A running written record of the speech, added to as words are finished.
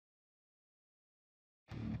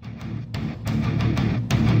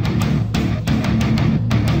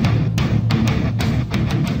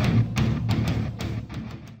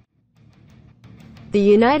The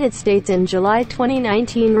United States in July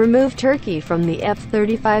 2019 removed Turkey from the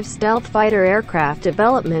F-35 stealth fighter aircraft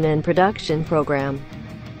development and production program.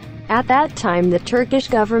 At that time, the Turkish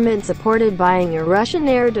government supported buying a Russian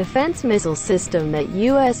air defense missile system that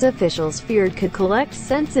U.S. officials feared could collect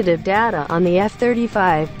sensitive data on the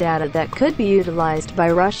F-35, data that could be utilized by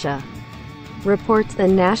Russia. Reports the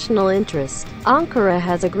national interest. Ankara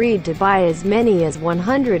has agreed to buy as many as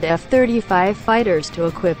 100 F-35 fighters to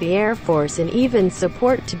equip the Air Force and even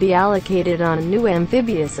support to be allocated on new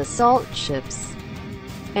amphibious assault ships.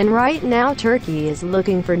 And right now Turkey is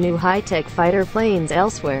looking for new high-tech fighter planes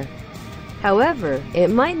elsewhere. However,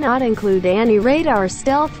 it might not include anti-radar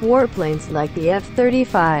stealth warplanes like the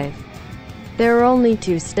F-35. There are only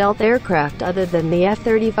 2 stealth aircraft other than the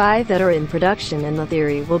F-35 that are in production and the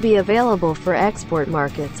theory will be available for export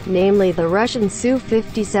markets, namely the Russian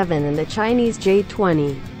Su-37 and the Chinese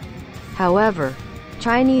J-20. However,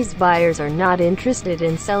 Chinese buyers are not interested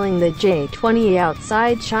in selling the J-20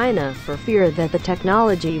 outside China for fear that the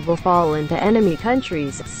technology will fall into enemy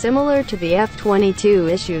countries, similar to the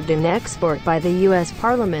F-22 issued in export by the U.S.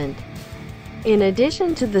 Parliament. In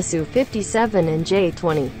addition to the Su-57 and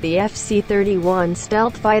J-20, the FC-31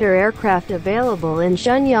 stealth fighter aircraft available in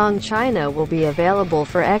Shenyang, China will be available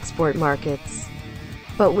for export markets.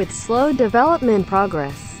 But with slow development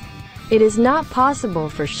progress, it is not possible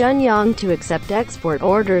for Shenyang to accept export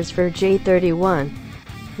orders for J-31.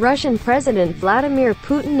 Russian President Vladimir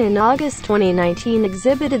Putin in August 2019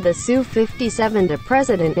 exhibited the Su-57 to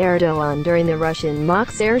President Erdogan during the Russian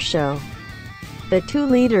MAX air show. The 2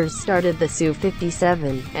 leaders started the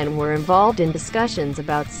Su-57, and were involved in discussions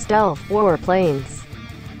about stealth warplanes.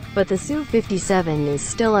 But the Su-57 is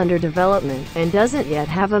still under development, and doesn't yet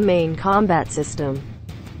have a main combat system.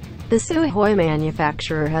 The Sukhoi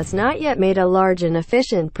manufacturer has not yet made a large and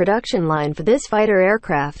efficient production line for this fighter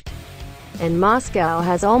aircraft. And Moscow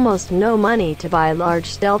has almost no money to buy large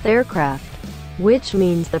stealth aircraft, which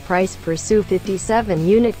means the price per Su-57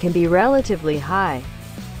 unit can be relatively high.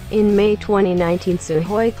 In May 2019,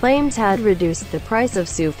 Sukhoi claims had reduced the price of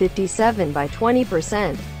Su-57 by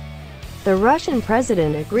 20%. The Russian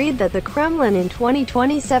president agreed that the Kremlin in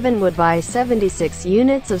 2027 would buy 76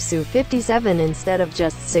 units of Su-57 instead of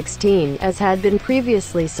just 16, as had been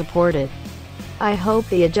previously supported. "I hope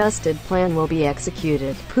the adjusted plan will be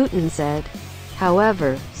executed," Putin said.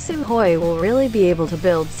 However, Sukhoi will really be able to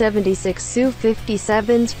build 76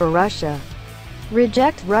 Su-57s for Russia.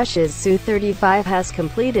 Reject Russia's Su-35 has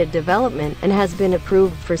completed development, and has been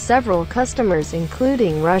approved for several customers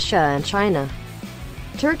including Russia and China,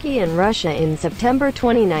 Turkey and Russia in September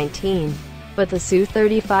 2019. But the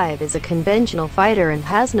Su-35 is a conventional fighter and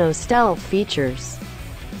has no stealth features.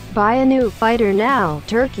 Buy a new fighter now.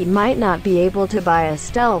 Turkey might not be able to buy a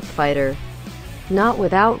stealth fighter. Not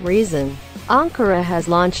without reason. Ankara has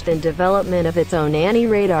launched in development of its own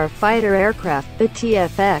anti-radar fighter aircraft, the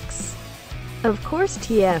TFX. Of course,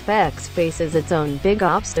 TFX faces its own big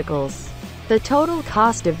obstacles. The total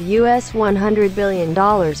cost of US $100 billion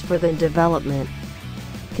for the development,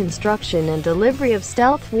 construction and delivery of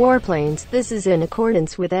stealth warplanes. This is in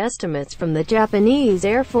accordance with estimates from the Japanese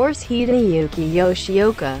Air Force Hideyuki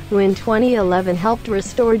Yoshioka, who in 2011 helped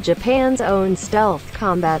restore Japan's own stealth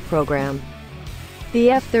combat program.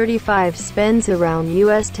 The F-35 spends around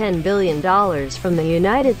US $10 billion from the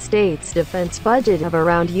United States defense budget of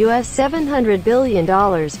around US $700 billion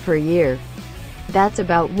per year. That's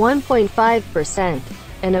about 1.5%.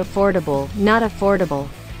 And affordable, not affordable.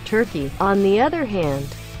 Turkey, on the other hand,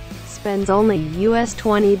 spends only US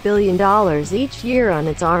 $20 billion each year on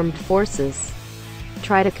its armed forces.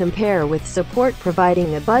 Try to compare with support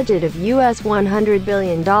providing a budget of US $100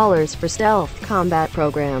 billion for stealth combat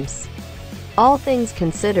programs. All things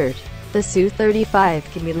considered, the Su-35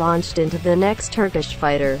 can be launched into the next Turkish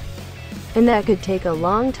fighter. And that could take a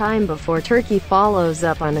long time before Turkey follows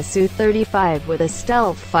up on a Su-35 with a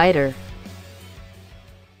stealth fighter.